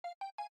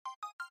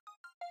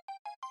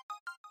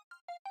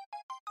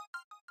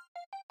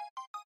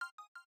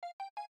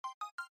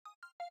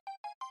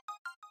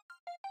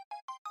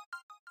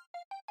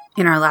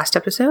In our last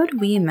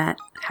episode, we met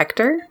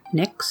Hector,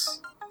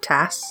 Nyx,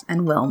 Tass,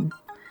 and Wilm.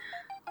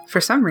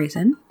 For some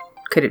reason,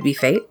 could it be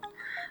fate?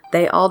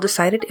 They all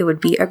decided it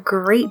would be a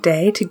great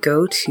day to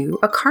go to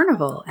a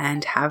carnival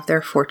and have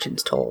their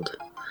fortunes told.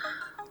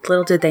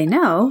 Little did they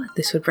know,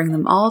 this would bring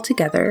them all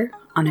together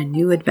on a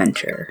new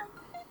adventure.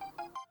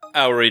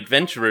 Our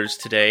adventurers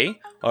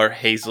today are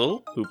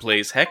Hazel, who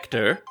plays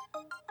Hector.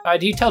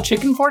 Do you tell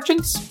chicken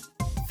fortunes?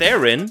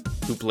 Theron,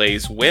 who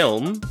plays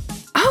Wilm.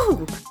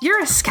 Oh,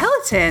 you're a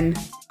skeleton!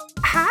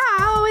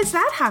 How is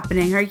that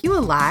happening? Are you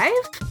alive?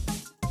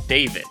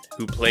 David,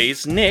 who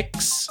plays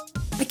Nyx.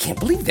 I can't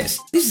believe this.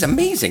 This is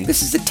amazing.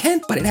 This is a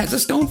tent, but it has a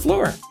stone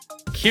floor.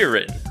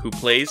 Kieran, who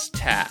plays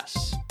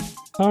Tass.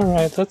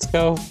 Alright, let's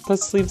go.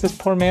 Let's leave this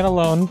poor man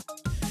alone.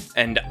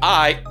 And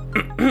I...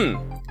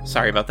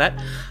 sorry about that.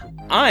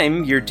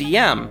 I'm your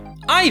DM,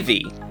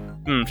 Ivy.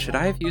 Should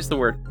I have used the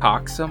word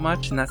cock so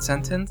much in that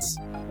sentence?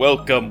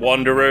 Welcome,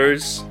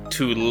 wanderers,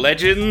 to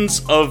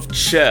Legends of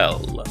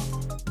Chell.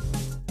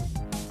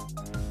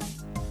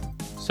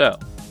 So,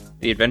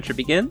 the adventure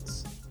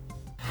begins?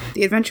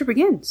 The adventure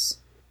begins.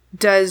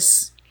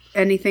 Does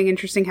anything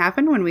interesting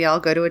happen when we all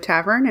go to a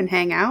tavern and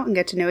hang out and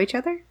get to know each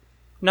other?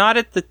 Not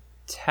at the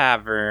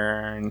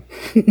tavern.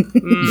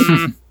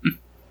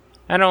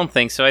 I don't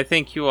think so. I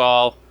think you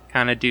all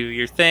kind of do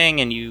your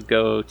thing and you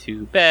go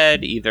to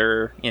bed,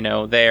 either,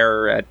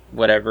 there at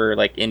whatever,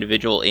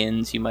 individual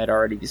inns you might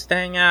already be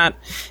staying at,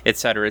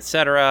 etc.,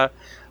 etc.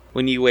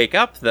 When you wake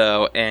up,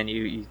 though, and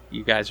you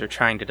guys are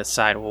trying to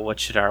decide, well,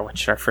 what should our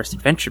first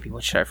adventure be?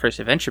 What should our first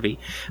adventure be?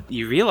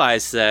 You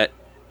realize that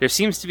there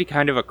seems to be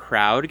kind of a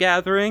crowd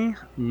gathering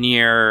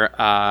near,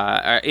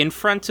 in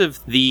front of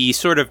the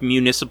sort of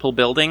municipal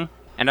building.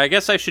 And I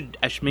guess I should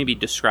maybe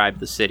describe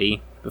the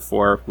city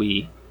before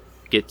we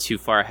get too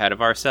far ahead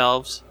of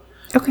ourselves.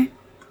 Okay.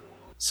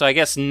 So I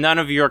guess none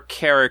of your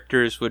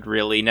characters would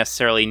really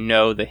necessarily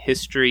know the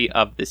history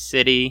of the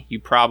city. You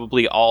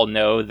probably all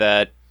know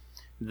that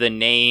the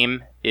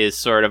name is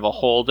sort of a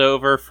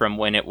holdover from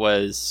when it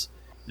was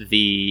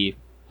the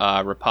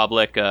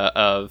Republic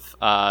of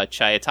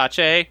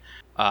Chayatache,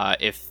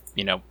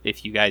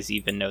 if you guys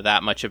even know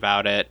that much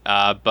about it.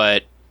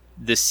 But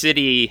the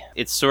city,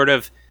 it's sort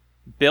of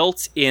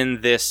built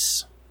in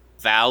this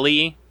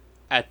valley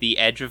at the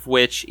edge of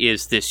which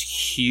is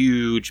this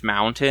huge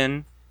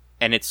mountain,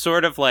 and it's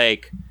sort of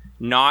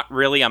not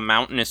really a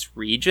mountainous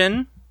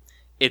region.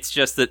 It's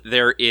just that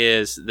there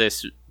is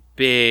this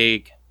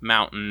big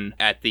mountain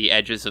at the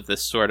edges of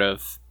this sort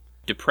of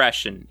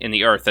depression in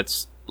the earth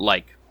that's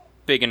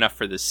big enough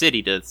for the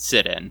city to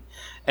sit in.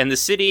 And the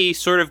city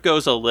sort of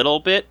goes a little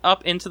bit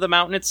up into the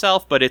mountain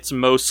itself, but it's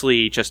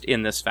mostly just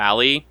in this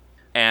valley.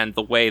 And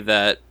the way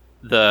that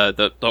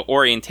the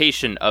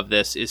orientation of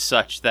this is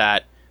such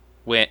that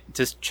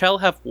does Chell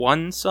have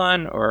one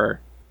sun, or?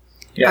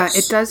 Yes.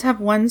 It does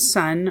have one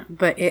sun,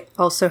 but it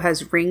also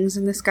has rings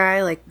in the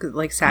sky,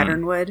 like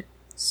Saturn would.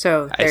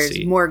 So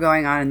there's more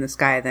going on in the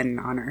sky than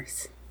on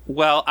Earth.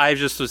 Well, I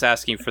just was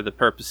asking for the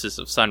purposes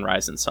of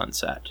sunrise and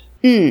sunset.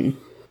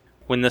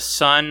 When the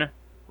sun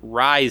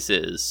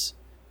rises,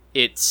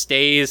 it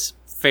stays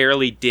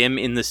fairly dim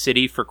in the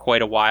city for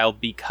quite a while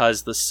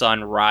because the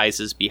sun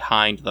rises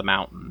behind the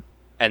mountain.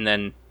 And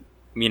then,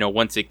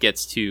 once it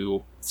gets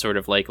to sort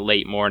of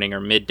late morning or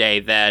midday,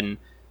 then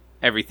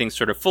everything's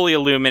sort of fully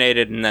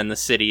illuminated, and then the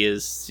city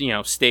is,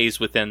 stays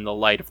within the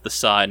light of the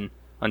sun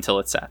until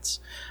it sets.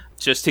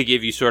 Just to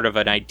give you sort of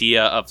an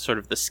idea of sort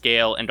of the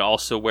scale and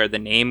also where the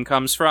name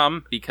comes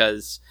from,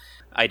 because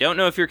I don't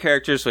know if your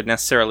characters would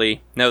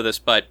necessarily know this,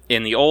 but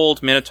in the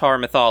old Minotaur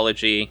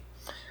mythology,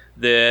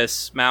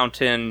 this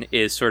mountain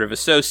is sort of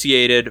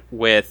associated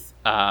with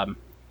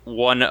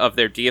one of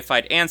their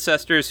deified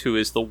ancestors, who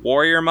is the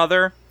Warrior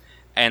Mother.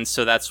 And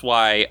so that's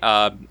why,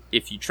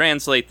 if you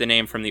translate the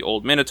name from the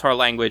old Minotaur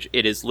language,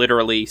 it is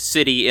literally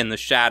city in the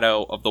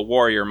shadow of the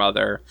Warrior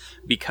Mother,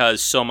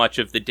 because so much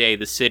of the day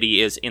the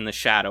city is in the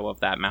shadow of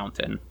that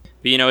mountain.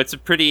 But, it's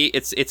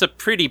a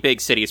pretty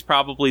big city. It's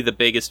probably the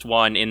biggest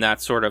one in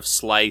that sort of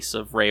slice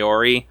of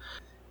Raori.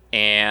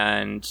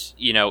 And,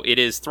 it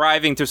is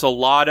thriving. There's a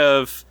lot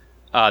of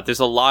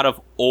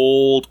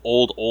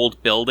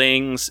old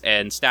buildings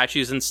and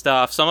statues and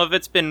stuff. Some of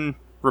it's been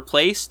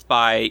replaced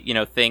by,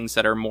 things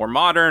that are more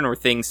modern or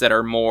things that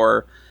are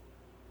more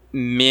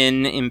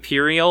Min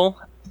Imperial.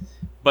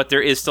 But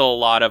there is still a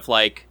lot of,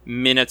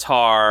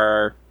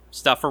 Minotaur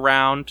stuff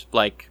around,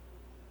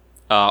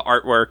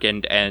 artwork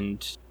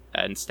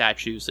and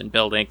statues and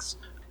buildings.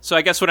 So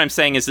I guess what I'm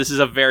saying is this is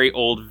a very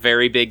old,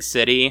 very big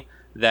city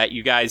that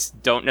you guys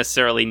don't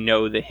necessarily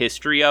know the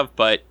history of,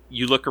 but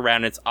you look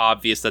around, it's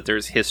obvious that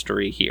there's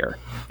history here.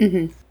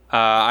 Mm-hmm.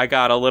 I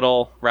got a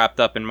little wrapped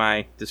up in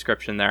my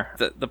description there.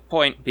 The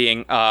point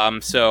being,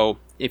 so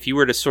if you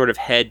were to sort of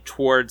head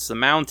towards the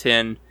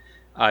mountain,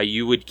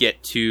 you would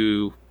get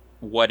to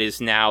what is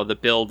now the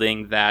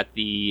building that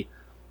the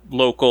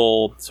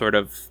local sort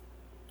of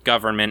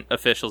government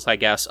officials, I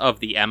guess,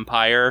 of the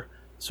Empire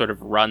sort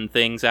of run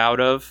things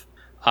out of.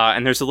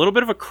 And there's a little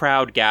bit of a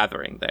crowd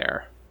gathering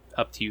there.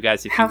 Up to you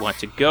guys if you want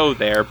to go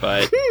there,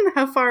 but...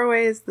 How far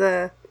away is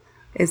the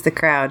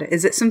crowd?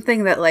 Is it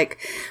something that, like,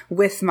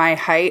 with my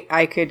height,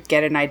 I could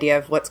get an idea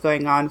of what's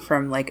going on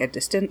from, like, a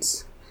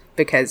distance?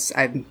 Because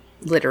I'm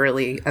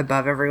literally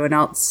above everyone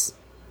else.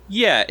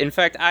 Yeah, in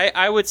fact,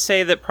 I would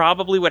say that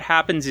probably what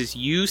happens is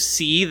you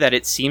see that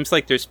it seems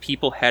like there's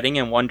people heading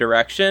in one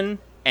direction,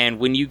 and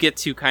when you get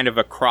to kind of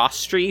a cross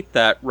street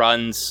that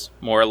runs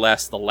more or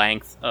less the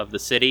length of the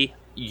city,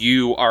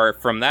 you are,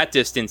 from that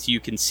distance, you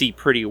can see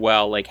pretty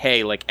well, like,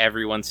 hey, like,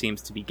 everyone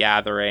seems to be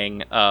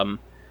gathering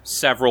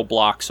several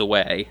blocks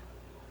away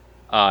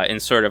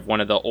in sort of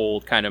one of the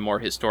old, kind of more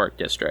historic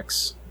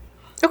districts.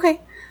 Okay.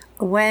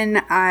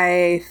 When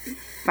I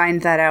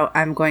find that out,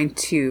 I'm going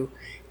to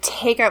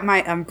take out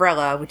my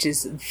umbrella, which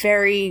is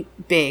very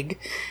big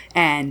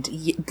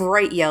and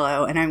bright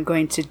yellow, and I'm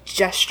going to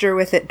gesture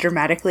with it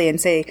dramatically and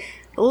say,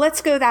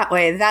 let's go that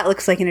way. That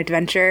looks like an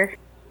adventure.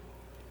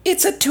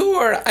 It's a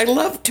tour. I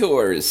love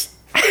tours.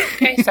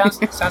 Okay, sounds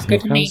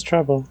good to me. Comes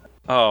trouble.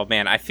 Oh,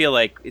 man, I feel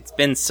like it's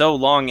been so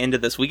long into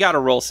this. We gotta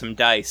roll some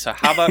dice. So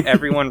how about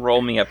everyone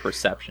roll me a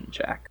perception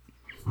check?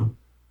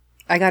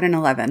 I got an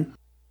 11.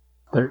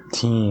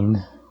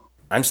 13.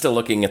 I'm still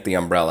looking at the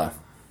umbrella.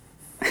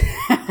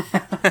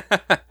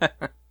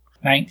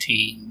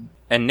 19.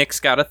 And Nick's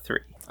got a 3.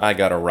 I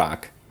got a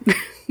rock.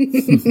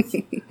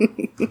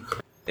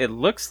 It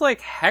looks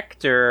like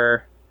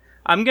Hector...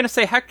 I'm gonna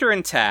say Hector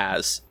and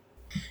Taz.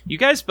 You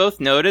guys both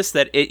notice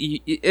that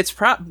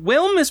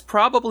Wilm is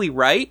probably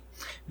right,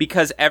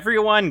 because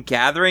everyone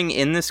gathering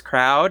in this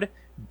crowd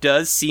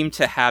does seem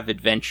to have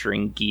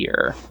adventuring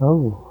gear.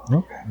 Oh,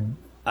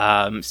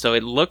 okay. So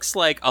it looks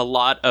like a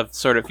lot of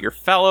sort of your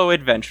fellow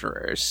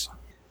adventurers.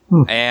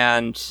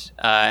 And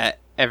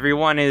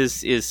everyone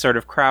is sort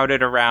of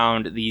crowded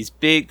around this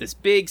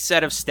big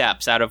set of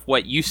steps out of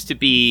what used to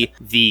be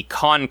the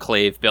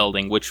Conclave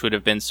building, which would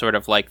have been sort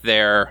of like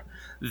their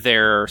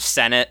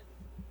Senate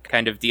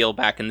kind of deal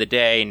back in the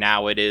day.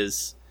 Now it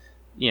is,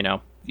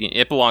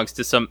 it belongs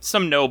to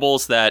some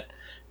nobles that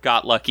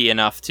got lucky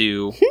enough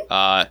to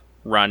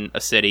run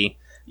a city,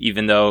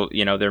 even though,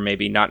 they're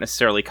maybe not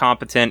necessarily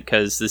competent,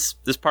 because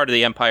this part of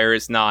the empire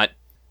is not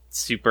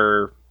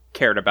super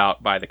cared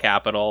about by the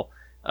capital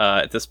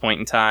at this point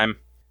in time.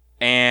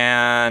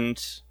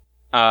 And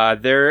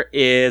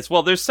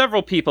there's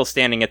several people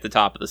standing at the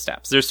top of the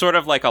steps. There's sort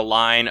of like a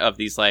line of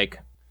these like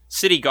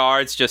city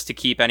guards just to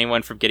keep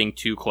anyone from getting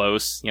too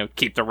close,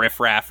 keep the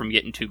riffraff from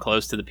getting too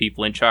close to the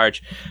people in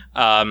charge.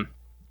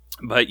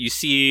 But you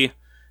see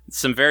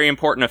some very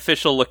important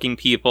official looking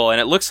people,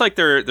 and it looks like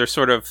they're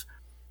sort of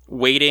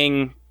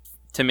waiting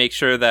to make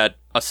sure that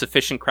a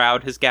sufficient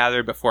crowd has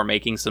gathered before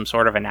making some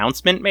sort of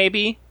announcement,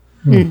 maybe.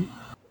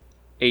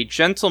 A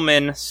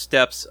gentleman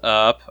steps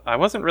up. I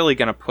wasn't really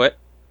going to put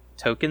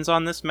tokens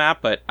on this map,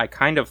 but I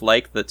kind of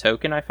like the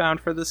token I found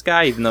for this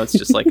guy, even though it's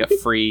just like a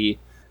free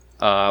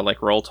like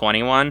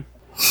Roll21.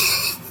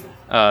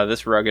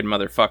 This rugged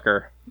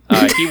motherfucker.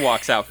 He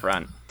walks out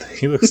front.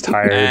 He looks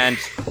tired. And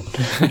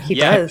He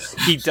does.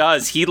 He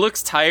does. He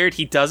looks tired.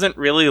 He doesn't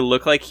really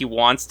look like he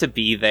wants to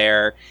be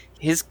there.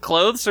 His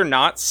clothes are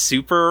not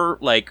super,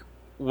 like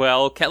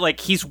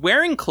he's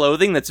wearing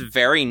clothing that's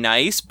very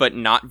nice, but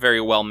not very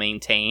well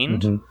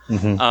maintained.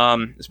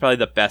 It's probably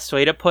the best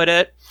way to put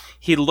it.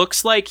 He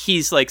looks like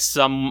he's like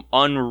some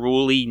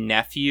unruly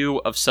nephew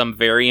of some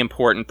very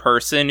important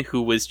person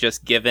who was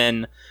just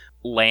given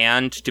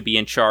land to be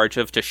in charge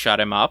of to shut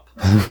him up.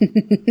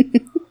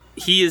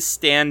 He is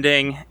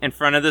standing in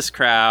front of this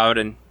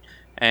crowd,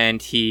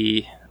 and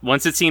he,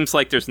 once it seems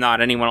like there's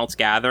not anyone else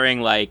gathering,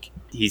 like,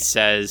 he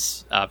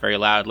says very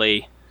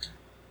loudly,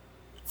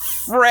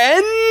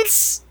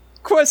 "Friends?" ?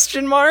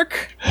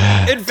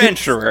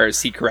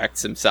 Adventurers, he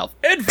corrects himself.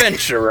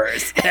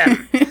 Adventurers.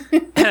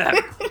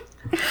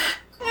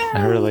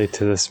 I relate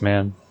to this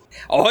man.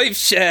 I've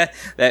shared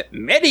that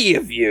many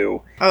of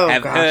you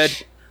have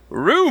heard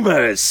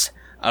rumors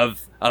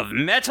of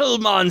metal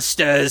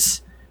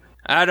monsters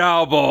at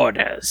our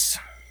borders.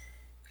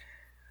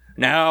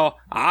 Now,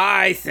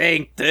 I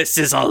think this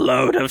is a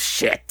load of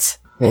shit.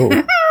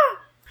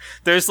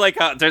 There's like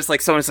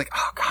someone who's like,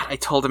 oh god, I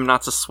told him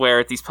not to swear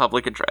at these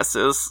public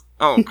addresses.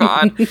 Oh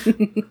god.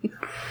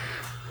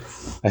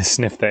 I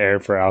sniff the air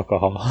for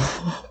alcohol.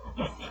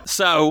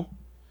 So,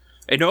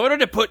 in order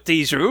to put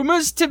these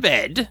rumors to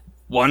bed,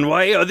 one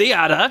way or the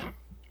other,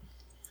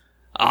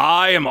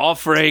 I am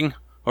offering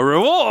a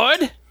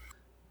reward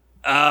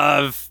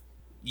of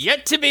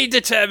yet to be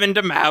determined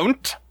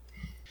amount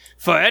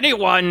for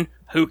anyone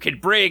who can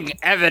bring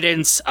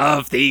evidence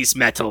of these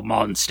metal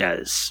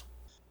monsters.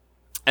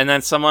 And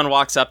then someone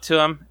walks up to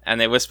him, and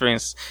they whisper,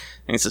 and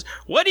he says,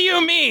 "What do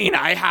you mean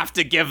I have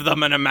to give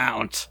them an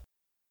amount?"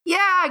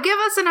 Yeah, give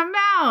us an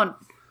amount.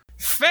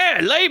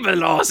 Fair labor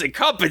laws and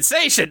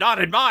compensation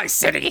not in my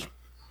city.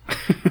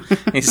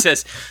 He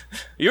says,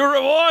 "Your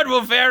reward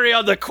will vary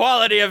on the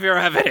quality of your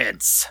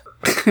evidence.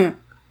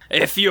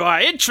 If you are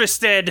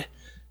interested,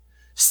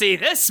 see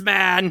this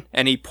man."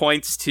 And he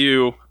points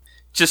to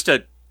just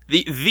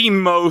the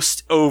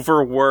most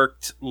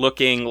overworked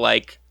looking,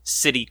 like,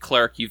 city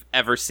clerk you've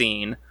ever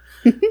seen.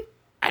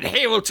 and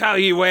he will tell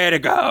you where to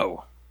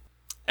go.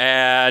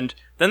 And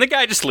then the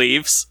guy just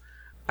leaves.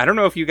 I don't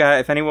know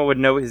if anyone would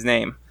know his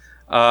name.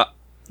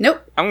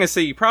 Nope. I'm going to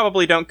say you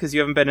probably don't because you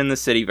haven't been in the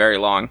city very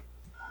long.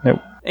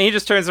 Nope. And he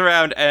just turns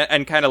around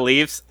and kind of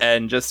leaves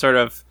and just sort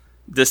of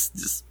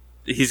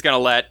he's going to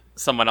let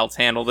someone else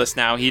handle this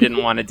now. He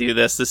didn't want to do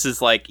this. This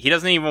is like, he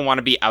doesn't even want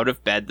to be out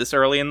of bed this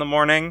early in the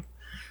morning,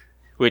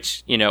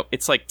 which,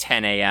 it's like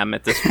 10 a.m.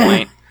 at this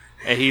point.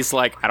 And he's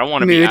like, I don't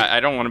want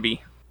to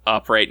be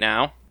up right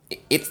now.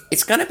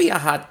 It's gonna be a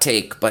hot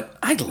take, but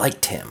I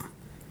liked him.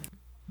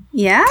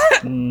 Yeah?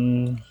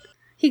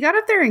 He got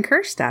up there and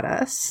cursed at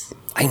us.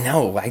 I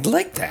know, I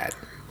like that.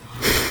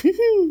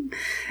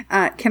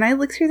 Can I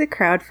look through the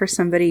crowd for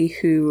somebody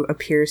who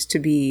appears to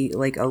be,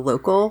 like, a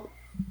local?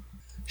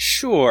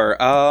 Sure.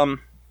 Go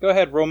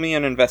ahead, roll me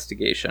an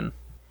investigation.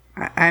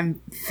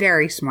 I'm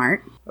very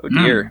smart. Oh,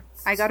 dear.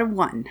 I got a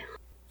 1.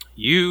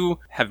 You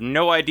have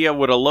no idea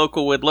what a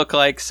local would look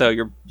like, so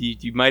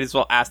you might as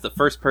well ask the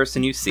first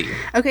person you see.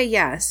 Okay,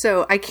 yeah,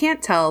 so I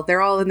can't tell.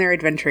 They're all in their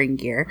adventuring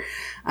gear.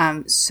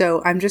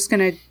 So I'm just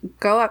going to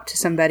go up to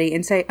somebody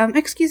and say,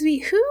 excuse me,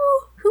 who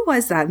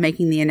was that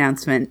making the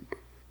announcement?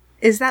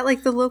 Is that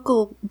like the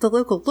local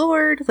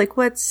lord? Like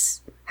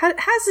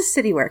how's the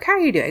city work? How are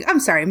you doing? I'm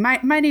sorry,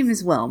 my name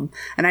is Wilm,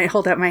 and I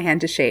hold out my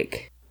hand to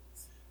shake.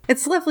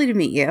 It's lovely to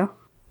meet you.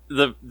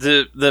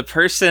 The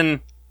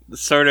person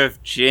sort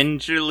of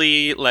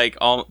gingerly, like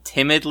all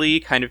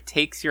timidly, kind of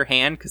takes your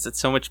hand because it's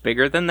so much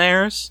bigger than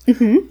theirs.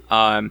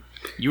 Mm-hmm.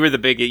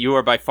 You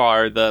are by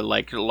far the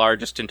like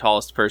largest and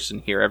tallest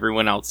person here.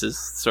 Everyone else is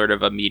sort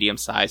of a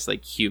medium-sized,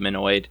 like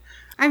humanoid.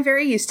 I'm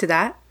very used to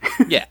that.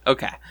 Yeah,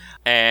 okay.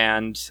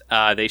 And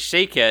they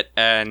shake it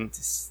and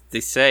they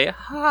say,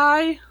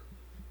 "Hi,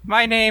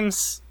 my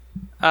name's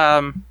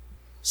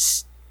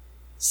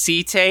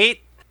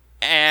C-Tate,"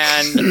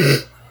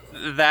 and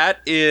that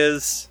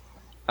is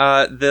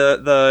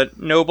the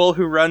noble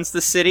who runs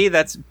the city.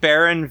 That's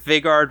Baron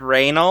Vigard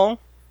Raynal.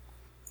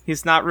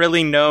 He's not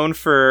really known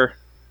for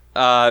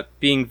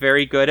being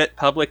very good at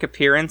public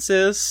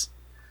appearances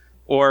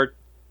or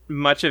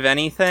much of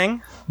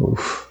anything.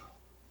 Oof.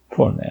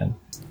 Poor man.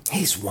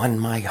 He's won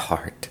my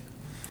heart.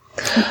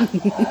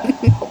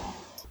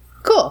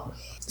 Cool.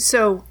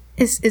 So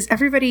is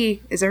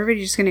everybody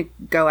just gonna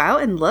go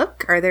out and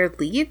look? Are there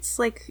leads?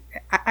 Like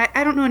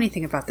I don't know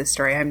anything about this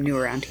story. I'm new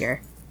around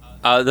here.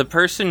 The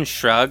person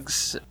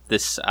shrugs.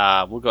 This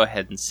we'll go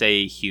ahead and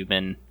say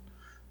human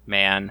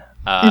man.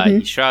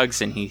 He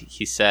shrugs and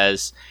he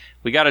says,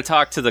 "We got to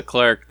talk to the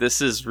clerk.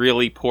 This is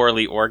really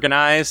poorly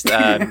organized.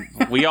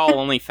 We all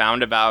only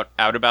found out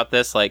about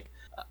this like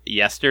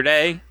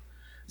yesterday,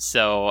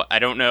 so I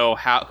don't know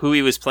who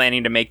he was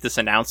planning to make this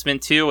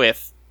announcement to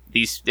if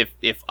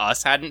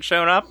us hadn't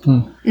shown up."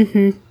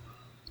 Mm-hmm.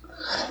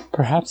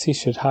 Perhaps he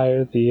should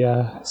hire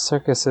the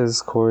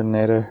circus's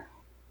coordinator.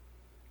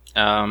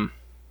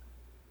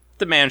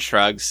 The man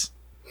shrugs.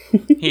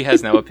 He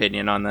has no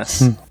opinion on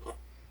this.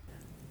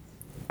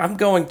 I'm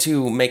going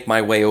to make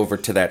my way over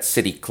to that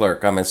city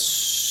clerk. I'm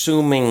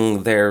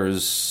assuming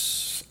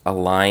there's a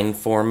line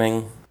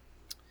forming.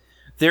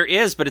 There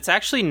is, but it's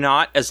actually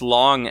not as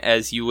long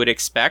as you would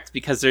expect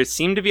because there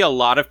seem to be a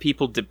lot of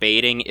people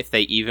debating if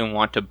they even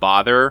want to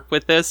bother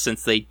with this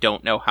since they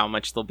don't know how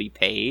much they'll be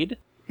paid.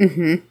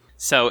 Mm-hmm.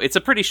 So it's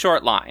a pretty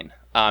short line.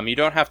 You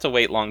don't have to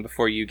wait long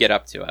before you get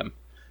up to him.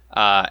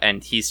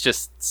 And he's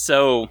just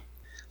so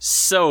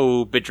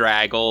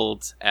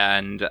bedraggled,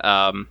 and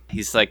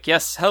he's like,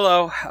 "Yes,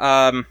 hello.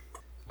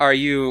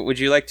 Would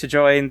you like to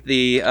join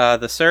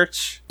the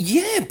search?"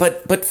 Yeah,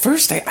 but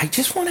first I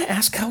just want to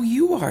ask how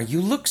you are. You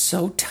look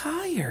so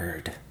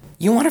tired.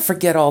 You want to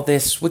forget all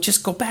this? We'll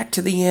just go back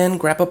to the inn,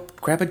 grab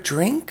a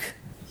drink?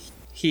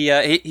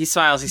 He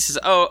smiles. He says,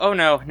 "Oh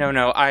no.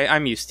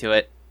 I'm used to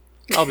it.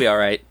 I'll be all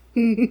right."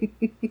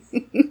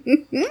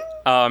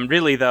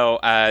 Really though,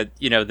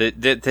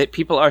 the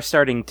people are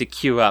starting to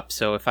queue up,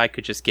 so if I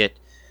could just get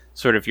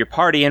sort of your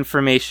party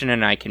information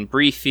and I can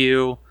brief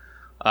you,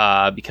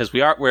 because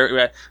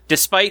we're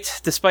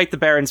despite the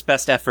Baron's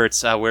best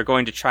efforts, we're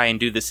going to try and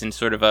do this in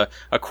sort of a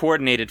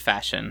coordinated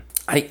fashion.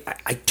 I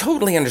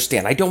totally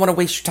understand. I don't want to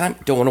waste your time.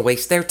 Don't want to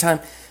waste their time.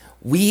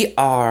 We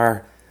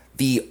are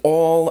the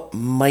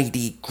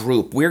almighty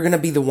group. We're going to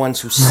be the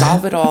ones who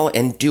solve it all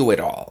and do it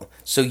all.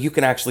 So you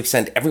can actually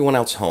send everyone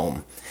else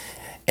home.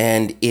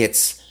 And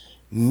it's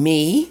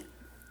me,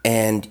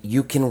 and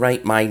you can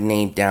write my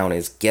name down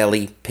as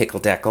Gelly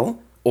Pickledeckle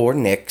or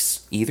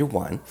Nix, either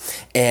one.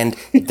 And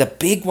the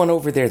big one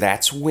over there,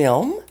 that's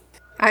Wilm.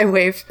 I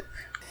wave.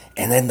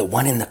 And then the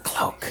one in the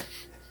cloak,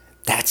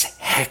 that's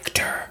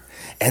Hector.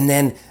 And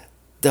then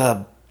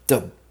the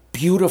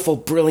beautiful,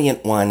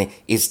 brilliant one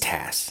is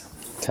Tass.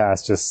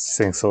 Tass just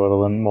sinks a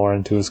little more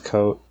into his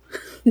coat.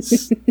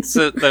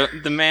 So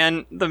the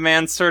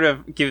man sort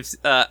of gives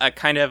a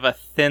kind of a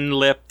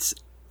thin-lipped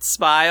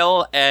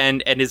smile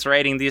and is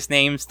writing these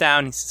names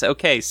down. He says,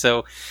 "Okay,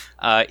 so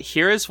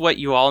here is what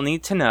you all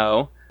need to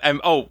know."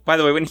 By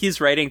the way, when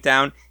he's writing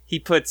down, he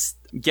puts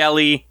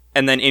Gelly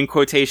and then in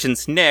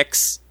quotations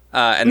Nix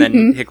And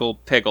then Hickle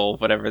Pickle,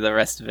 whatever the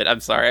rest of it. I'm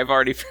sorry, I've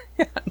already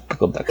forgotten.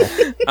 Pickle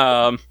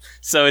Duckle.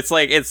 So it's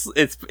like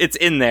it's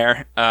in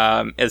there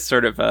as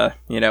sort of a,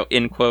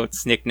 in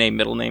quotes, nickname,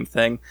 middle name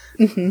thing.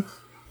 Mm-hmm.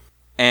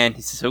 And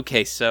he says,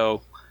 okay,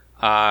 so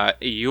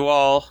you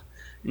all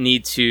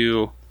need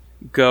to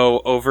go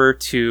over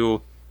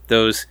to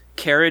those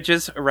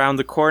carriages around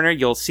the corner.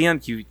 You'll see them.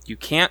 You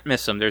can't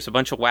miss them. There's a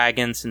bunch of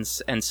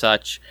wagons and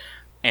such.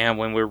 And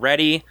when we're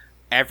ready,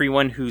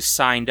 everyone who's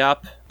signed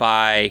up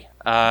by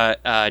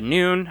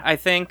noon, I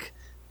think,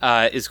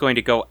 is going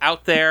to go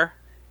out there,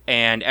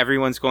 and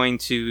everyone's going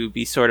to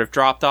be sort of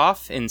dropped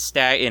off in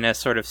a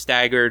sort of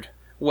staggered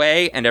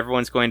way, and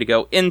everyone's going to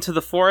go into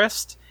the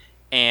forest.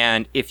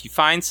 And if you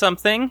find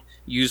something,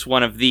 use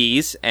one of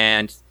these.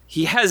 And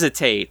he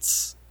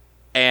hesitates.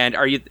 And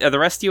are the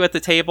rest of you at the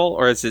table,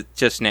 or is it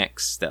just Nyx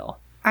still?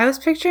 I was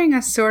picturing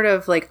us sort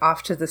of like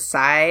off to the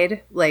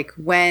side, like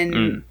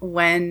when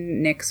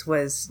Nyx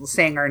was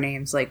saying our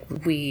names, like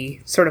we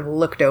sort of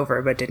looked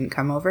over but didn't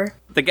come over.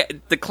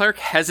 The clerk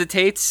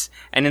hesitates,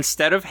 and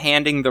instead of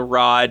handing the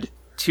rod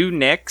to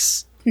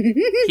Nyx,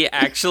 he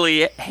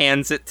actually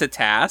hands it to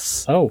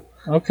Tass. Oh,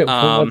 okay.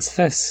 Well, what's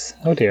this?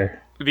 Oh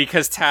dear.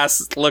 Because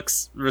Tass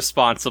looks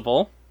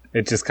responsible.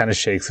 It just kind of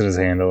shakes in his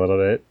hand a little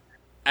bit.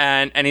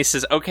 And he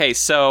says, okay,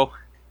 so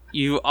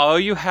all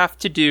you have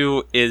to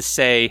do is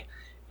say,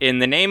 in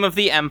the name of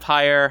the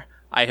Empire,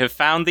 I have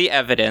found the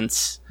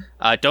evidence.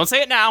 Don't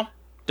say it now.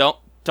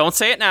 Don't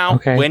say it now.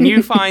 Okay. When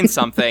you find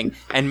something,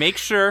 and make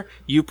sure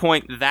you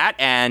point that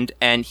end.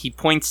 And he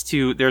points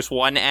to, there's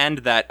one end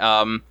that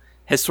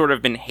has sort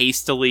of been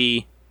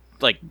hastily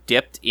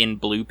dipped in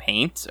blue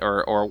paint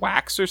or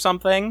wax or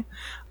something.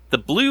 The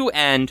blue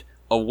end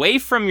away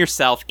from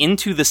yourself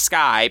into the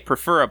sky,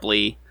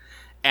 preferably,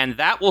 and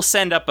that will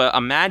send up a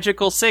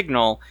magical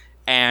signal.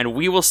 And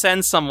we will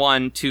send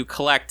someone to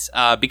collect,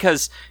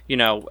 because,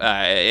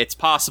 it's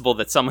possible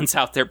that someone's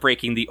out there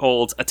breaking the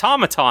old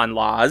automaton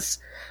laws.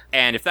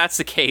 And if that's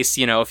the case,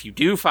 if you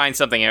do find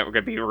something, it's going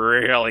to be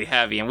really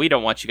heavy. And we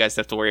don't want you guys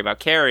to have to worry about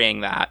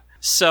carrying that.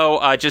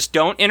 So just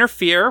don't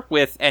interfere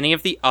with any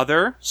of the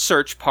other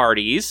search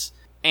parties.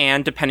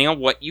 And depending on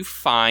what you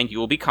find, you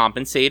will be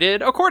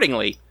compensated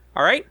accordingly.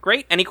 All right,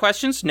 great. Any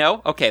questions?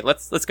 No? Okay,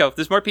 let's go.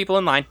 There's more people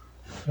in line.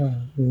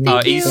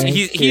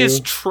 He is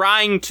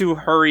trying to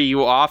hurry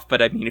you off,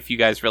 but I mean, if you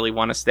guys really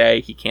want to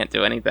stay, he can't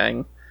do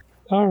anything.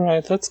 All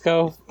right, let's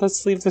go.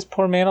 Let's leave this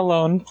poor man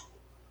alone.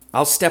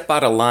 I'll step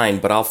out of line,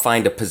 but I'll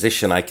find a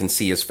position I can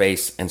see his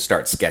face and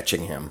start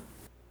sketching him.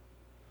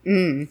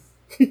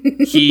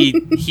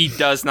 He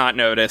does not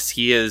notice.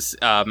 He is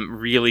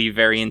really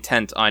very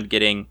intent on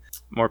getting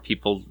more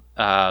people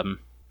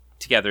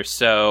together.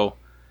 So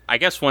I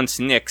guess once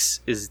Nyx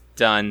is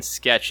done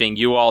sketching,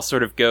 you all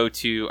sort of go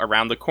to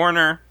around the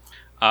corner,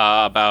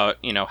 about,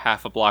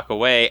 half a block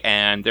away,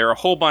 and there are a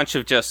whole bunch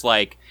of just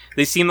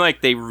they seem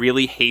like they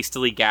really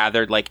hastily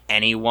gathered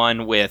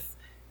anyone with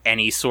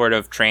any sort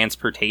of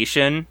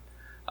transportation.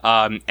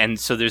 And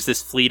so there's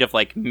this fleet of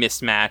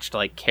mismatched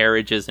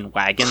carriages and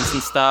wagons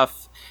and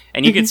stuff.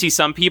 And you can see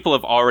some people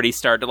have already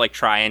started to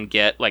try and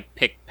get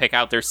pick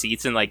out their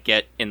seats and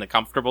get in the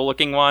comfortable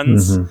looking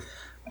ones.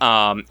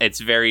 Mm-hmm. It's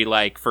very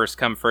first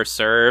come first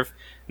serve.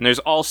 And there's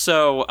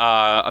also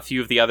a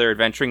few of the other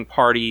adventuring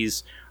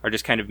parties are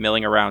just kind of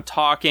milling around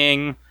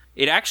talking.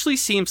 It actually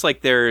seems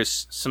like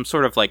there's some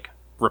sort of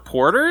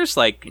reporters,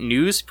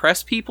 news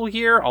press people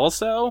here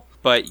also.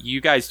 But you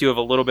guys do have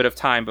a little bit of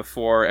time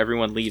before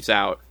everyone leaves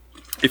out.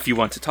 If you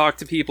want to talk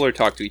to people or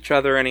talk to each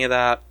other, any of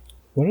that.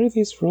 What are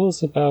these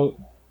rules about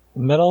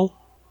metal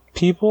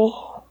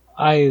people?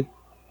 What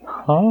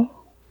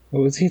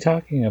was he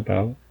talking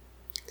about?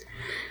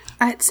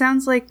 It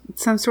sounds like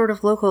some sort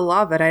of local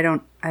law, but I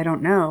don't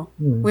know.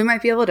 We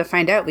might be able to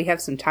find out. We have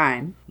some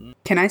time.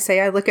 Can I say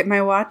I look at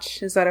my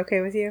watch? Is that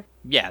okay with you?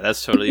 Yeah,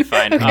 that's totally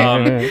fine.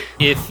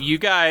 If you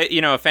guys,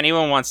 if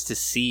anyone wants to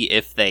see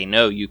if they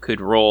know, you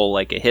could roll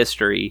a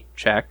history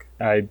check.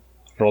 I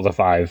rolled a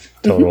 5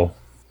 total.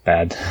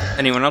 Bad.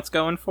 Anyone else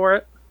going for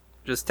it?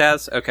 Just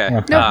Taz? Okay.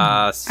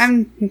 No,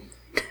 I'm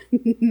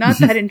not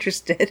that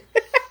interested.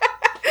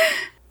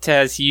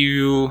 Taz,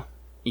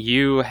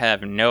 you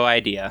have no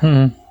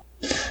idea.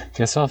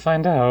 Guess I'll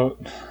find out.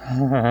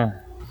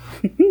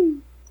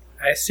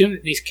 I assume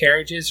that these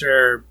carriages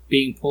are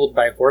being pulled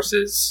by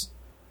horses?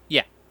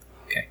 Yeah.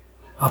 Okay.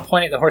 I'll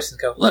point at the horses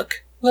and go,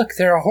 look,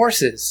 there are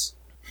horses.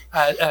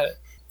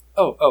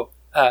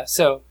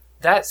 So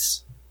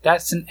that's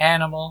an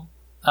animal.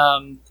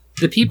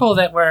 The people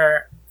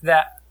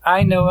that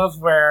I know of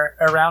were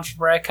around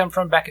where I come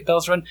from back at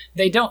Bell's Run,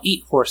 they don't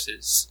eat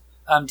horses.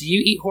 Do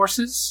you eat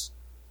horses?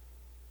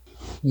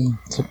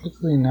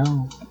 Typically,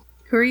 no.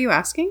 Who are you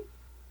asking?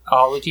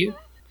 All of you?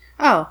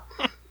 Oh,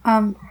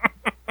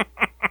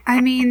 I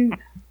mean,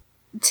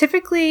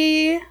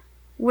 typically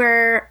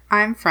where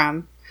I'm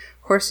from,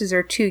 horses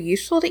are too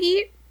useful to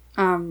eat.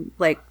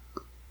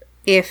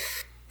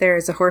 If there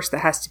is a horse that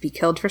has to be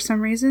killed for some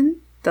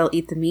reason, they'll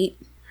eat the meat,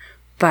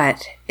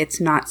 but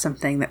it's not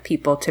something that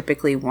people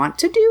typically want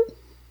to do.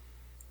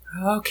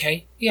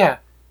 Okay, yeah.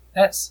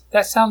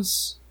 That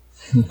sounds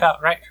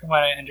about right from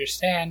what I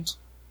understand.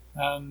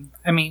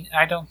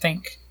 I don't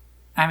think.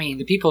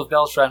 The people of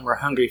Bell's Run were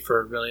hungry for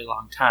a really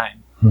long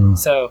time,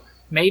 so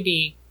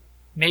maybe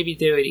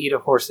they would eat a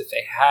horse if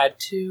they had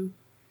to.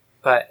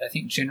 But I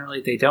think generally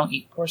they don't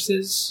eat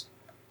horses.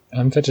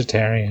 I'm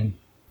vegetarian.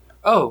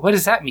 Oh, what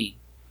does that mean?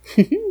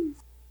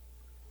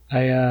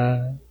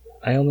 I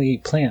only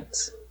eat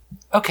plants.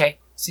 Okay,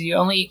 so you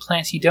only eat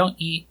plants. You don't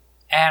eat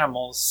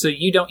animals. So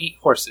you don't eat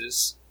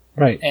horses,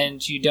 Right.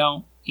 and you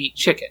don't eat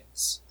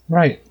chickens.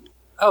 Right.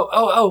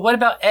 Oh! What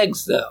about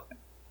eggs, though?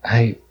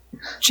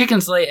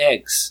 Chickens lay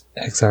eggs.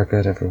 Eggs are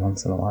good every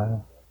once in a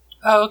while.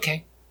 Oh,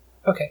 okay.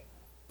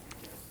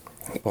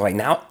 Boy,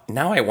 now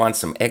I want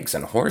some eggs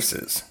and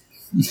horses.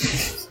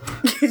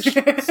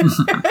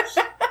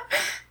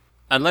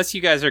 Unless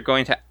you guys are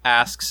going to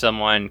ask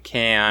someone,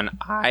 can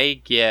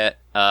I get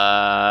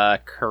a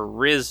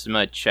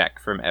charisma check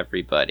from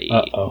everybody?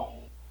 Uh-oh.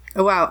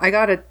 Oh, wow. I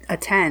got a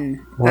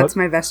 10. What? That's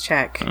my best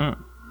check.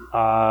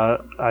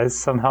 I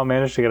somehow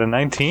managed to get a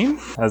 19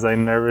 as I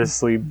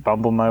nervously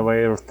bumble my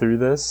way through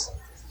this.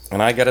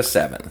 And I got a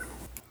 7.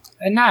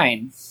 A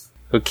 9.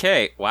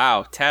 Okay,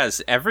 wow,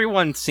 Taz,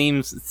 everyone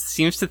seems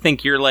to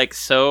think you're like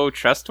so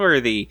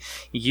trustworthy.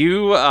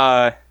 You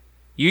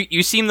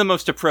seem the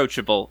most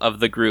approachable of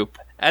the group,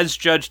 as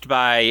judged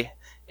by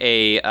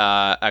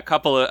a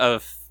couple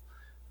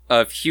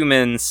of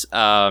humans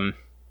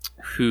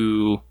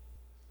who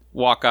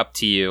walk up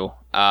to you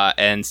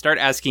and start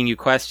asking you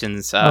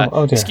questions.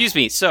 Oh dear. Excuse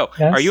me. So,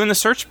 Yes? are you in the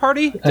search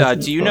party?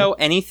 Do you know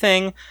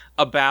anything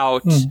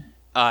about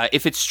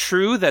if it's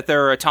true that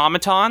there are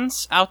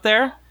automatons out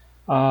there?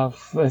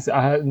 Yes,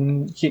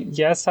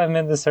 I'm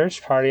in the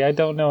search party. I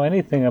don't know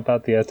anything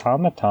about the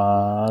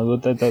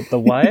automaton. The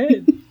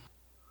what?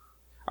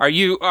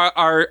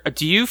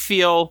 Do you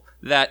feel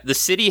that the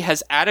city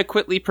has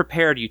adequately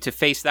prepared you to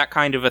face that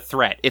kind of a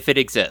threat, if it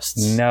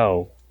exists?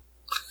 No.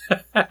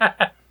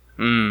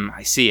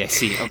 I see.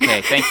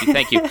 Okay,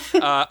 thank you.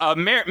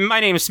 My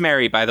name is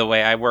Mary, by the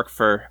way. I work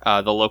for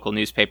the local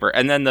newspaper.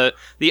 And then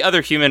the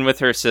other human with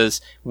her says,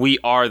 "We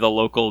are the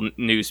local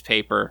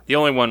newspaper, the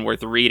only one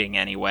worth reading,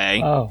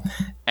 anyway." Oh.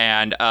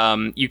 And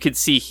you could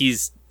see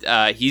he's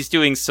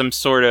doing some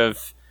sort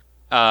of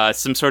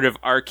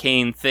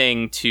arcane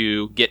thing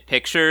to get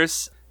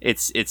pictures.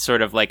 It's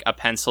sort of like a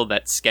pencil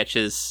that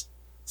sketches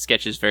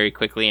very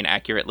quickly and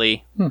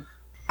accurately.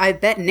 I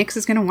bet Nyx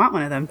is going to want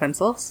one of them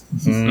pencils.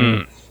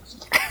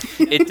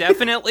 It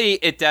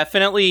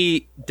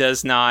definitely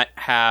does not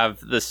have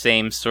the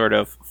same sort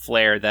of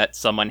flair that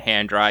someone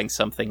hand drawing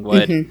something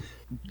would. Mm-hmm.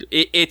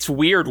 It's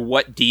weird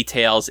what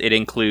details it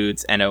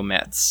includes and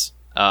omits.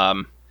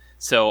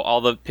 So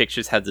all the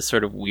pictures have this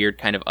sort of weird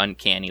kind of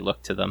uncanny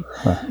look to them.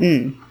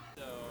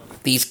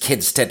 These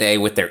kids today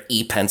with their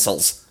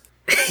e-pencils.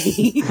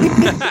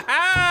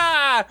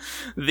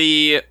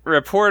 The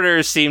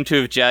reporters seem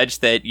to have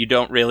judged that you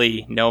don't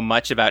really know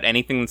much about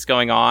anything that's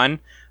going on,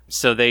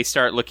 so they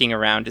start looking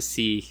around to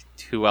see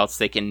who else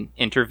they can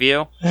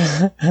interview.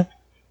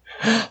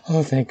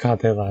 Oh, thank God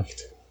they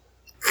left.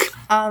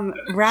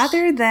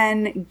 Rather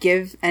than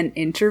give an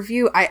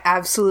interview, I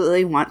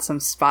absolutely want some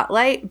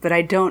spotlight, but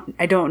I don't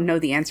know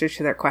the answers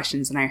to their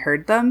questions, and I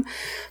heard them.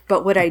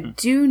 But what I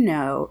do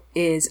know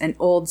is an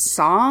old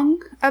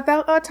song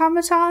about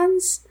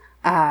automatons.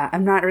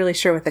 I'm not really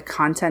sure what the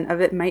content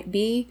of it might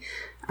be.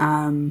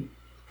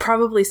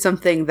 Probably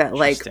something that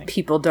like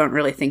people don't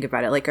really think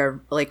about it, like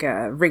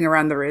a Ring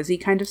Around the Rosie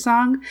kind of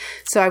song.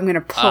 So I'm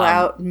gonna pull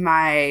out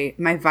my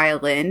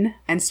violin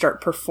and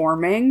start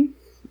performing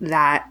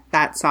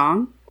that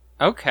song.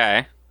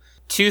 Okay.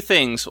 2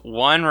 things.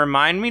 1,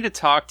 remind me to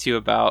talk to you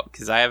about,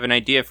 because I have an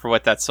idea for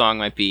what that song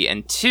might be.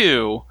 And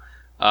 2,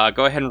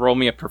 go ahead and roll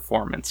me a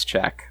performance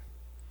check.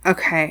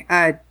 Okay.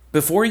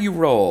 Before you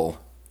roll,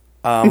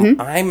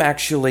 I'm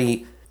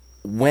actually,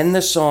 when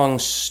the song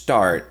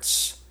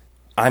starts,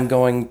 I'm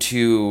going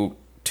to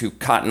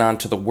cotton on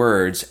to the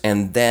words,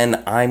 and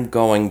then I'm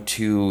going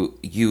to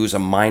use a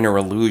minor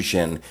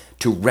illusion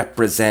to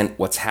represent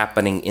what's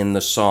happening in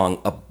the song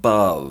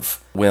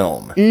above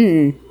Wilm.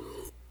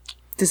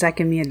 Does that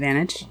give me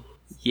advantage?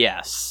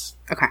 Yes.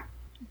 Okay.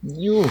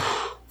 You.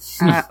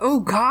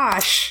 Oh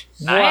gosh.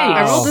 Nice.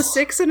 I rolled a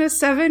 6 and a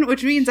 7,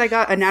 which means I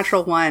got a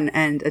natural 1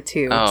 and a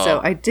 2. Oh. So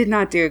I did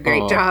not do a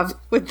great job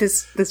with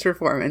this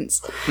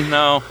performance.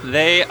 No,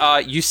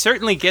 you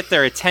certainly get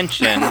their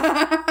attention,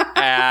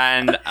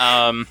 and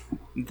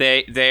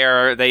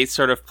they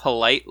sort of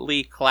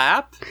politely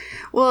clap.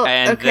 Well,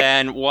 and okay.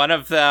 then one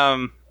of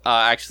them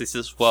actually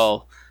says,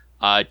 "Well,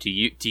 do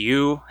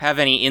you have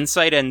any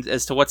insight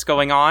as to what's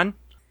going on?"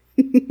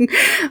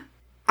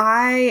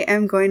 I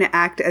am going to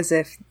act as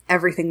if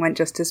everything went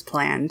just as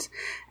planned.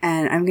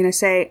 And I'm going to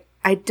say,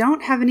 I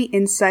don't have any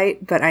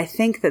insight, but I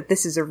think that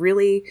this is a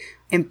really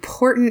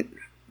important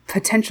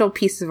potential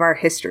piece of our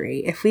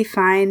history. If we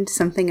find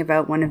something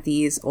about one of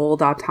these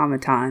old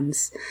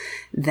automatons,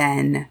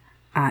 then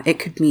it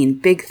could mean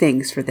big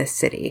things for this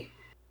city.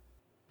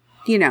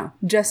 You know,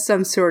 just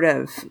some sort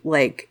of,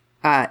 like,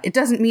 it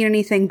doesn't mean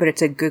anything, but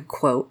it's a good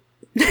quote.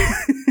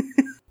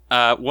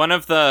 One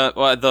of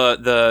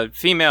the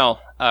female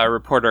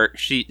reporter,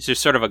 she's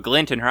just sort of a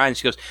glint in her eye, and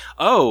she goes,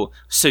 "Oh,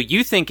 so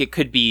you think it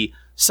could be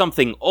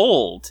something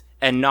old,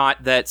 and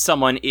not that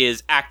someone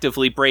is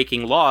actively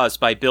breaking laws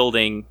by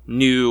building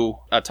new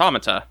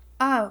automata?"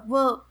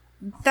 Well,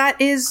 that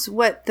is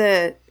what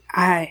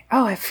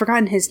I've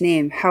forgotten his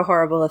name. How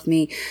horrible of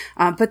me.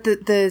 But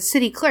the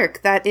city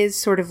clerk, that is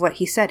sort of what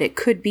he said. It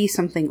could be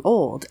something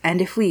old.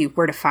 And if we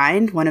were to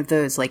find one of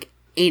those, like,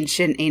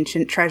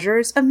 ancient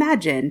treasures,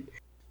 imagine.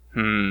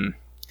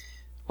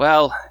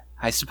 Well,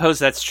 I suppose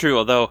that's true,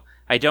 although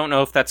I don't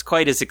know if that's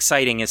quite as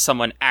exciting as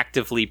someone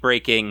actively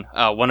breaking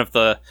one of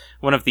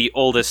the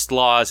oldest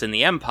laws in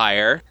the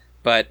Empire.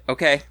 But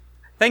okay,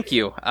 thank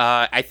you.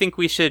 I think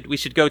we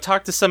should go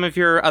talk to some of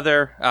your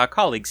other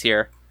colleagues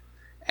here,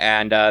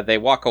 and they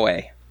walk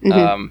away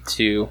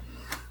to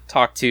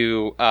talk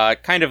to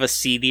kind of a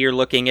seedier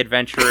looking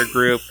adventurer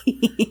group.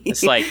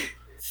 It's like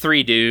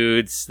 3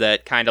 dudes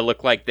that kind of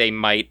look like they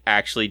might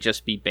actually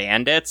just be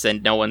bandits,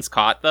 and no one's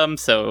caught them,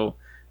 so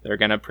they're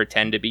gonna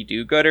pretend to be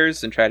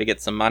do-gooders and try to get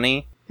some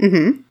money.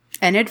 An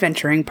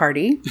adventuring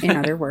party, in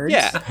other words.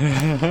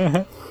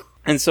 Yeah.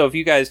 And so if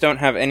you guys don't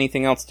have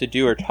anything else to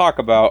do or talk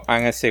about,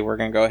 I'm gonna say we're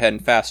gonna go ahead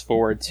and fast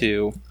forward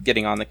to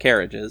getting on the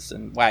carriages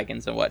and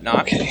wagons and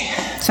whatnot. Okay.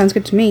 Sounds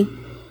good to me.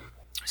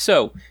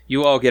 So,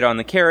 you all get on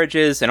the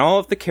carriages, and all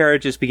of the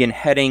carriages begin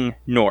heading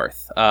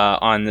north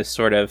on this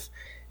sort of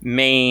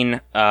main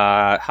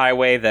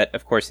highway that,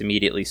 of course,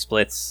 immediately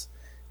splits.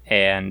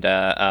 And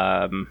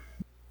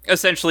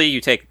essentially,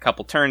 you take a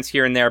couple turns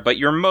here and there, but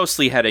you're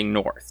mostly heading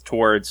north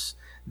towards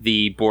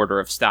the border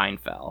of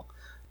Steinfell.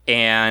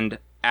 And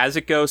as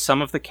it goes,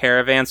 some of the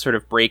caravans sort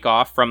of break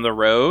off from the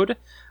road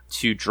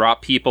to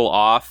drop people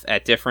off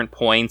at different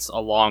points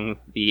along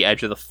the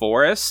edge of the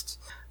forest.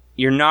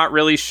 You're not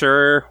really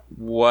sure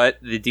what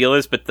the deal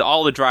is, but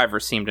all the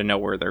drivers seem to know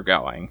where they're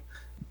going.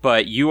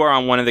 But you are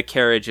on one of the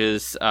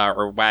carriages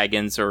or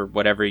wagons or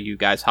whatever you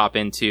guys hop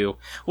into.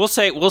 We'll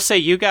say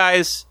you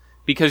guys,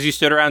 because you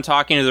stood around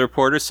talking to the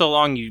reporters so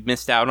long, you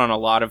missed out on a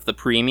lot of the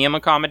premium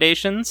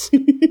accommodations.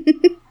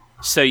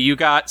 So you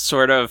got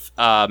sort of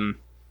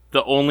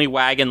the only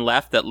wagon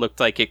left that looked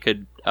like it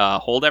could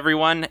hold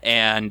everyone,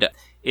 and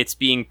it's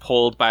being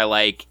pulled by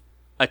like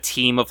a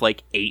team of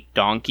like 8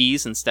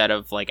 donkeys instead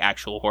of like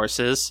actual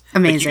horses.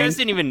 Amazing. But you guys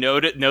didn't even know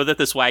that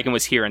this wagon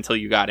was here until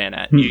you got in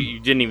it. You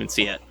didn't even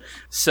see it.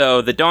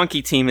 So the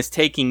donkey team is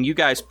taking you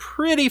guys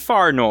pretty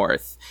far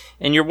north,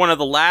 and you're one of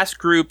the last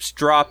groups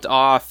dropped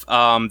off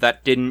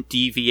that didn't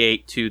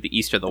deviate to the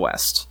east or the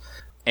west.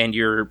 And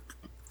you're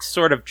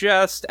sort of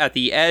just at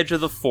the edge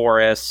of the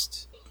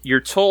forest.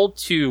 You're told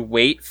to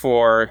wait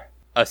for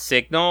a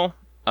signal,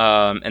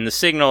 and the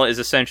signal is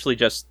essentially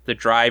just the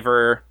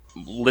driver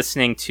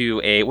listening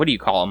to a, what do you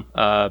call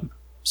them?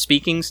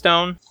 Speaking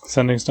stone?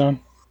 Sending stone?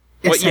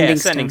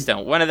 Sending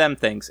stone. One of them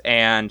things.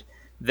 And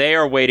they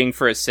are waiting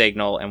for a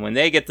signal, and when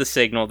they get the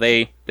signal,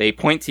 they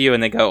point to you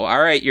and they go,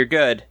 "All right, you're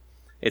good.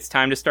 It's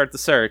time to start the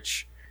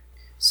search."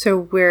 So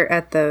we're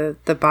at the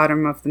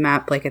bottom of the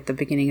map, like at the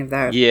beginning of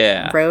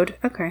that road?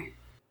 Okay.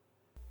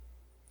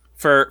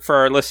 For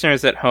our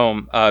listeners at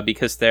home,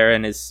 because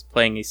Theron is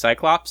playing a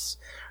Cyclops,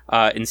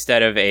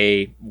 instead of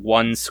a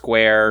 1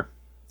 square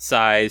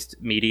sized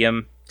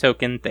medium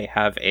token, they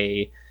have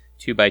a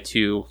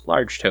 2x2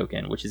 large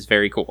token, which is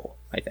very cool,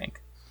 I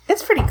think.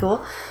 It's pretty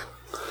cool.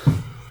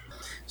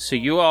 So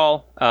you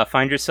all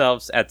find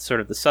yourselves at sort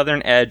of the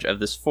southern edge of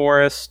this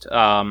forest.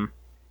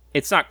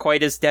 It's not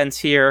quite as dense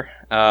here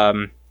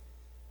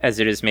as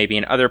it is maybe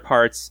in other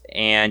parts,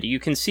 and you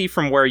can see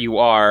from where you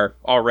are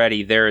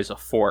already there is a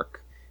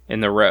fork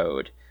in the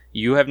road.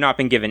 You have not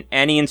been given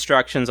any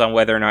instructions on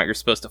whether or not you're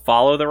supposed to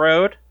follow the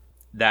road.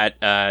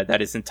 That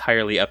is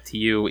entirely up to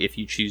you if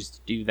you choose to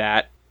do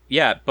that.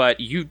 Yeah, but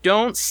you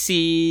don't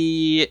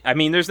see... I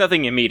mean, there's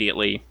nothing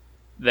immediately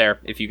there.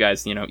 If you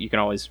guys, you can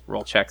always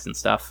roll checks and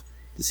stuff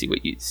to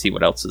see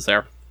what else is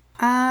there.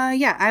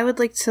 Yeah, I would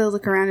like to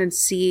look around and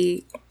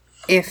see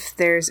if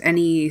there's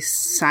any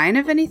sign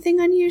of anything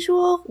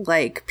unusual.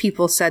 Like,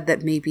 people said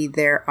that maybe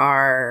there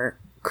are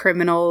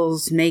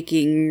criminals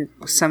making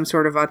some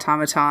sort of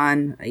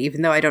automaton.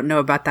 Even though I don't know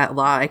about that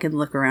law, I can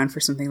look around for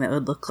something that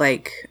would look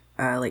like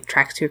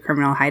tracks to a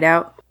criminal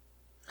hideout.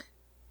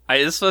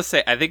 I just want to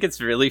say, I think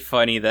it's really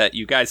funny that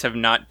you guys have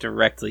not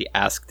directly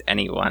asked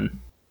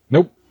anyone.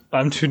 Nope.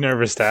 I'm too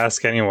nervous to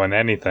ask anyone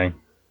anything.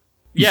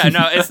 Yeah,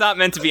 no, it's not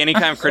meant to be any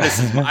kind of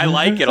criticism. I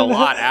like it a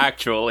lot,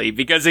 actually,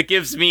 because it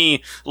gives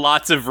me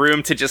lots of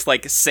room to just,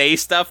 like, say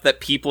stuff that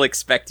people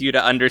expect you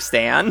to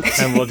understand.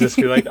 And we'll just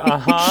be like,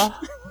 uh-huh.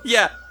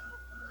 Yeah.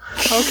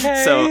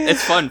 Okay. So,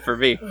 it's fun for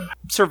me.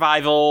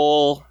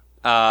 Survival,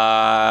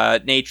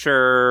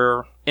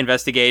 nature,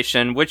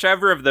 investigation,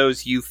 whichever of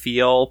those you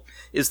feel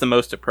is the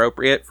most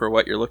appropriate for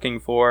what you're looking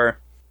for.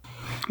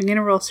 I'm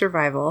gonna roll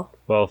survival.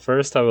 Well,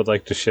 first I would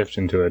like to shift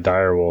into a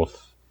direwolf.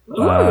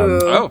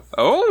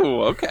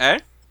 Okay.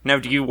 Now,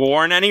 do you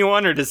warn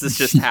anyone, or does this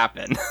just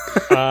happen?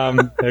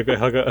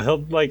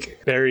 He'll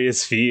like bury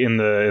his feet in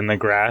the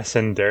grass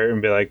and dirt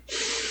and be like,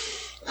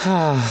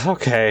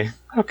 okay.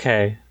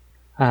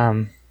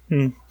 And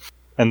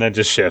then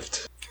just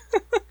shift.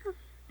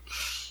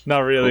 Not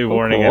really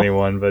warning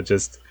anyone, but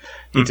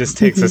he just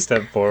takes a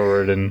step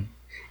forward and...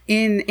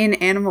 In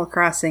Animal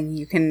Crossing,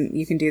 you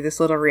can do this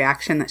little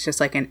reaction that's just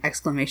like an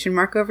exclamation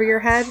mark over your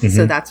head. Mm-hmm.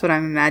 So that's what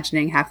I'm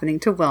imagining happening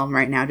to Wilm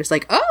right now. Just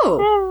like,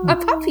 oh, a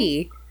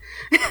puppy.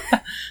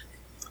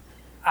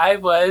 I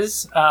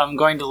was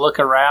going to look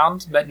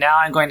around, but now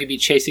I'm going to be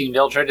chasing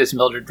Mildred as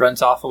Mildred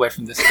runs off away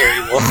from the scary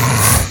wolf.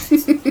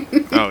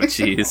 Oh,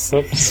 jeez.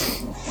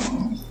 Oops.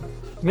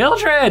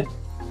 Mildred!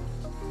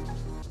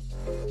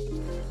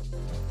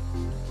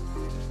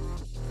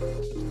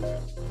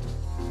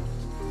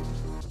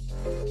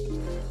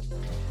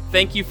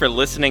 Thank you for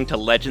listening to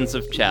Legends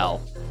of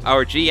Chell.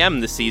 Our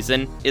GM this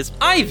season is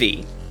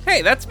Ivy.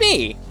 Hey, that's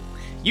me!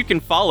 You can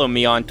follow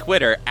me on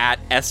Twitter at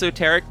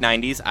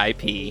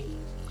Esoteric90sIP.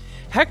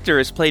 Hector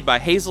is played by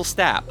Hazel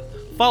Stapp.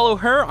 Follow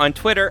her on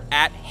Twitter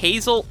at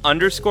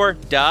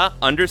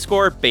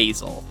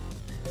Hazel_da_Basil.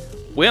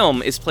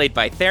 Wilm is played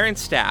by Theron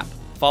Stapp.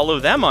 Follow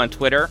them on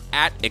Twitter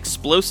at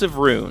Explosive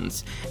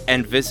Runes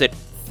and visit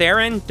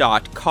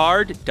theron.card.co,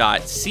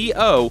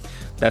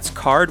 that's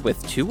card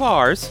with 2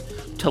 R's,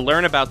 to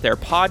learn about their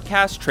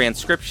podcast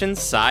transcription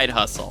side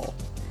hustle.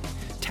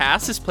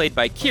 Tass is played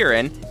by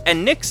Kieran,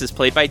 and Nix is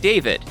played by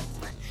David.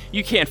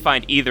 You can't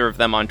find either of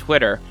them on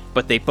Twitter,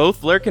 but they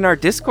both lurk in our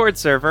Discord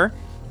server.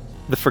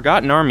 The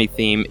Forgotten Army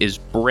theme is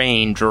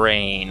Brain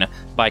Drain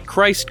by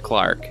Christ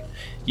Clark.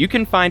 You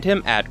can find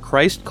him at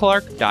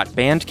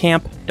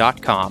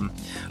christclark.bandcamp.com.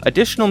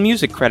 Additional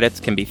music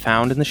credits can be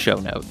found in the show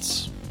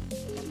notes.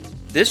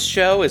 This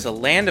show is a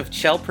Land of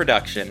Chell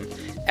production,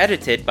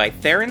 edited by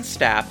Theron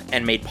Stapp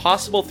and made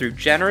possible through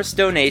generous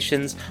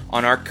donations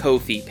on our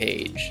Ko-fi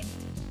page.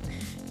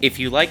 If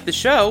you like the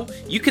show,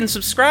 you can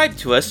subscribe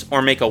to us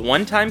or make a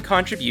one-time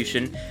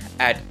contribution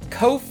at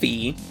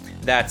Ko-fi,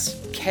 that's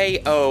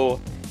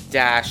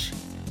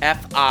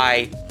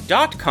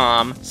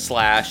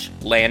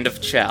ko-fi.com/Land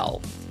of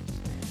Chell.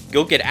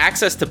 You'll get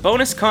access to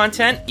bonus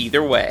content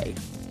either way.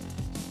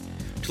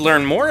 To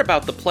learn more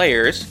about the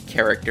players,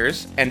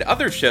 characters, and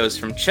other shows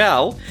from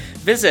Chell,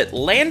 visit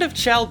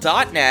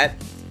landofchell.net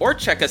or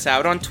check us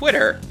out on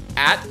Twitter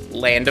at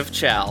Land of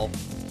Chell.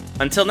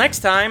 Until next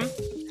time,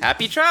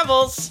 happy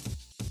travels!